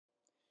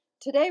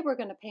Today we're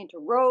going to paint a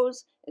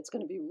rose. It's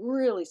going to be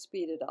really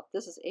speeded up.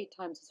 This is 8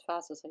 times as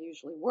fast as I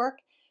usually work,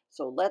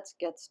 so let's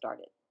get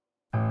started.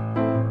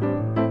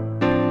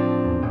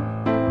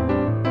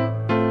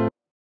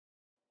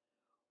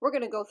 We're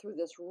going to go through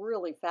this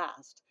really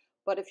fast,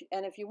 but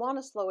if you want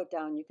to slow it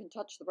down, you can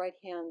touch the right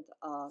hand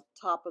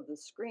top of the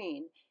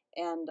screen,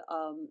 and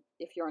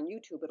if you're on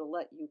YouTube, it'll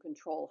let you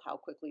control how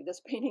quickly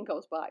this painting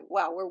goes by.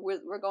 Wow,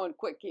 we're going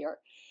quick here.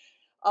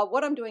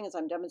 What I'm doing is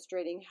I'm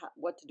demonstrating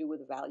what to do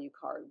with a value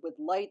card with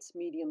lights,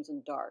 mediums,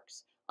 and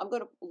darks. I'm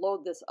going to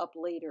load this up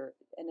later,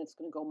 and it's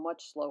going to go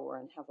much slower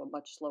and have a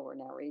much slower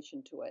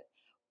narration to it.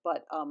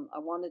 But I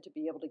wanted to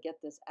be able to get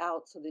this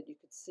out so that you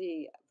could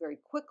see very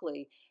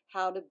quickly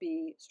how to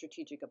be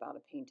strategic about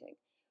a painting.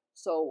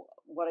 So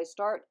what I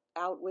start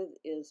out with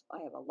is I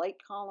have a light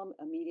column,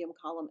 a medium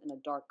column, and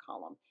a dark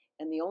column.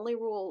 And the only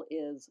rule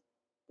is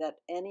that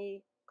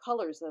any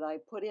colors that I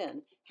put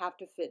in have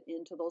to fit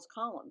into those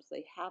columns.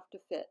 They have to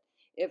fit.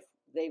 If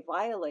they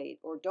violate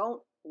or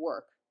don't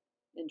work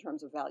in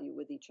terms of value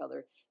with each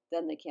other,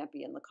 then they can't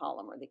be in the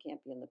column or they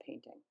can't be in the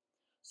painting.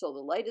 So the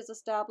light is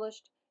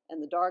established,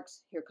 and the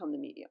darks, here come the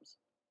mediums.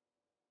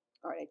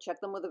 All right, I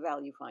check them with a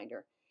value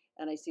finder,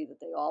 and I see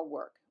that they all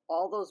work.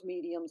 All those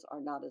mediums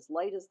are not as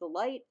light as the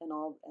light, and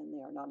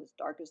they are not as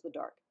dark as the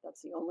dark.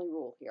 That's the only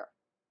rule here.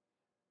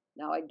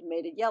 Now I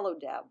made a yellow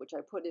dab, which I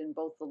put in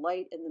both the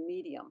light and the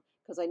medium,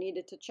 because I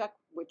needed to check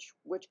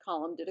which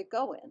column did it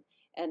go in.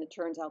 And it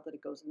turns out that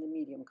it goes in the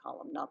medium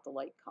column, not the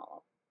light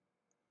column.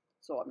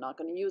 So I'm not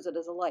going to use it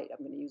as a light.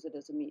 I'm going to use it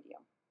as a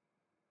medium.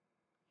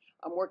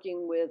 I'm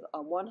working with a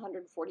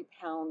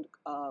 140-pound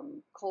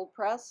cold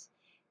press,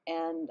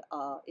 and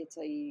it's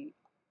a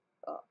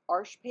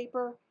arch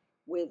paper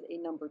with a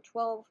number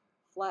 12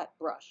 flat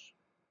brush.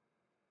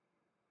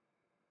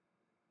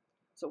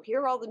 So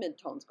here are all the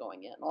midtones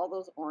going in, all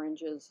those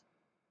oranges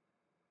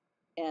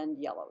and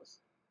yellows.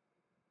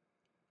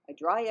 I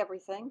dry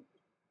everything,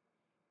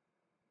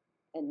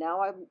 and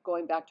now I'm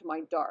going back to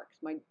my darks.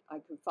 I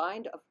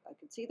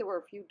could see there were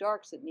a few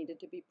darks that needed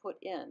to be put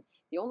in.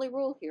 The only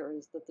rule here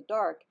is that the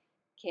dark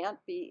can't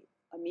be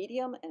a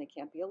medium and it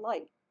can't be a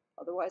light.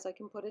 Otherwise, I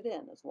can put it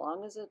in as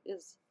long as it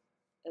is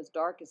as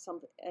dark as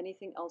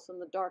anything else in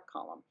the dark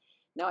column.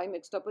 Now I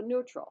mixed up a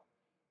neutral.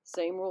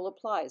 Same rule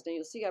applies. Now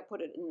you'll see I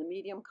put it in the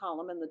medium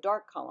column and the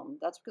dark column.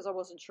 That's because I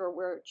wasn't sure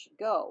where it should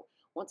go.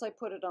 Once I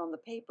put it on the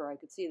paper, I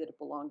could see that it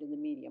belonged in the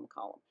medium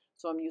column.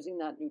 So I'm using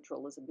that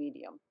neutral as a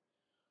medium.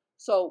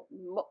 So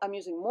I'm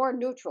using more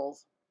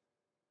neutrals,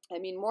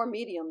 more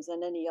mediums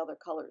than any other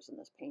colors in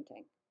this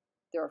painting.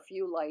 There are a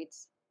few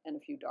lights and a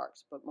few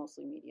darks, but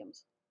mostly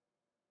mediums.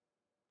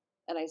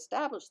 And I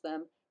established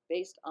them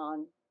based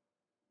on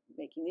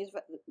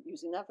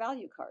using that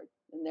value card.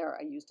 And there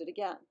I used it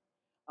again.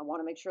 I want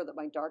to make sure that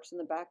my darks in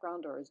the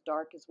background are as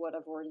dark as what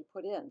I've already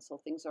put in, so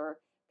things are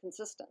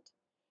consistent.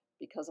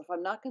 Because if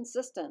I'm not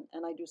consistent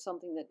and I do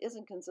something that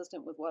isn't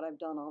consistent with what I've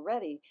done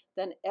already,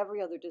 then every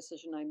other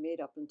decision I made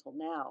up until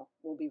now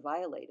will be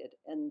violated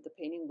and the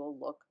painting will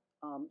look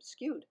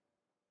skewed.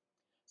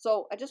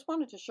 So I just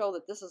wanted to show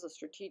that this is a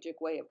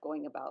strategic way of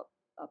going about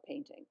a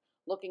painting.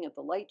 Looking at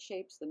the light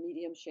shapes, the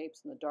medium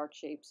shapes, and the dark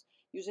shapes,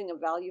 using a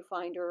value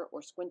finder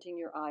or squinting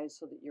your eyes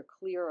so that you're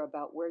clear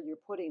about where you're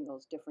putting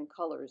those different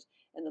colors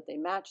and that they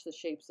match the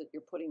shapes that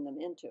you're putting them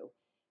into,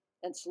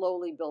 and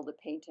slowly build a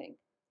painting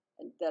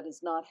that is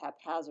not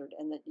haphazard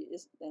and that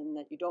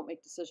you don't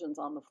make decisions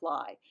on the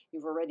fly.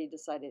 You've already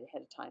decided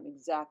ahead of time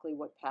exactly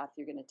what path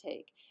you're going to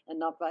take and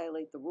not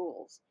violate the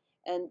rules.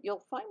 And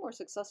you'll find more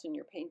success in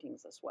your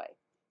paintings this way.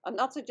 I'm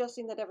not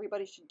suggesting that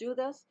everybody should do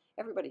this.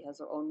 Everybody has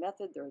their own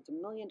method. There's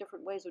a million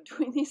different ways of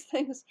doing these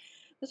things.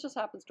 This just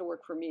happens to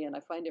work for me, and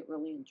I find it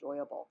really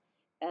enjoyable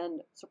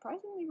and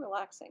surprisingly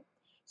relaxing.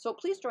 So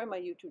please join my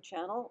YouTube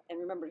channel, and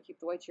remember to keep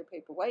the whites of your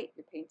paper white,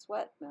 your paints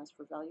wet, mask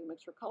for value,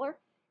 mix for color,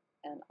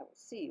 and I will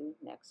see you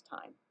next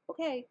time.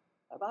 Okay,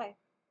 bye-bye.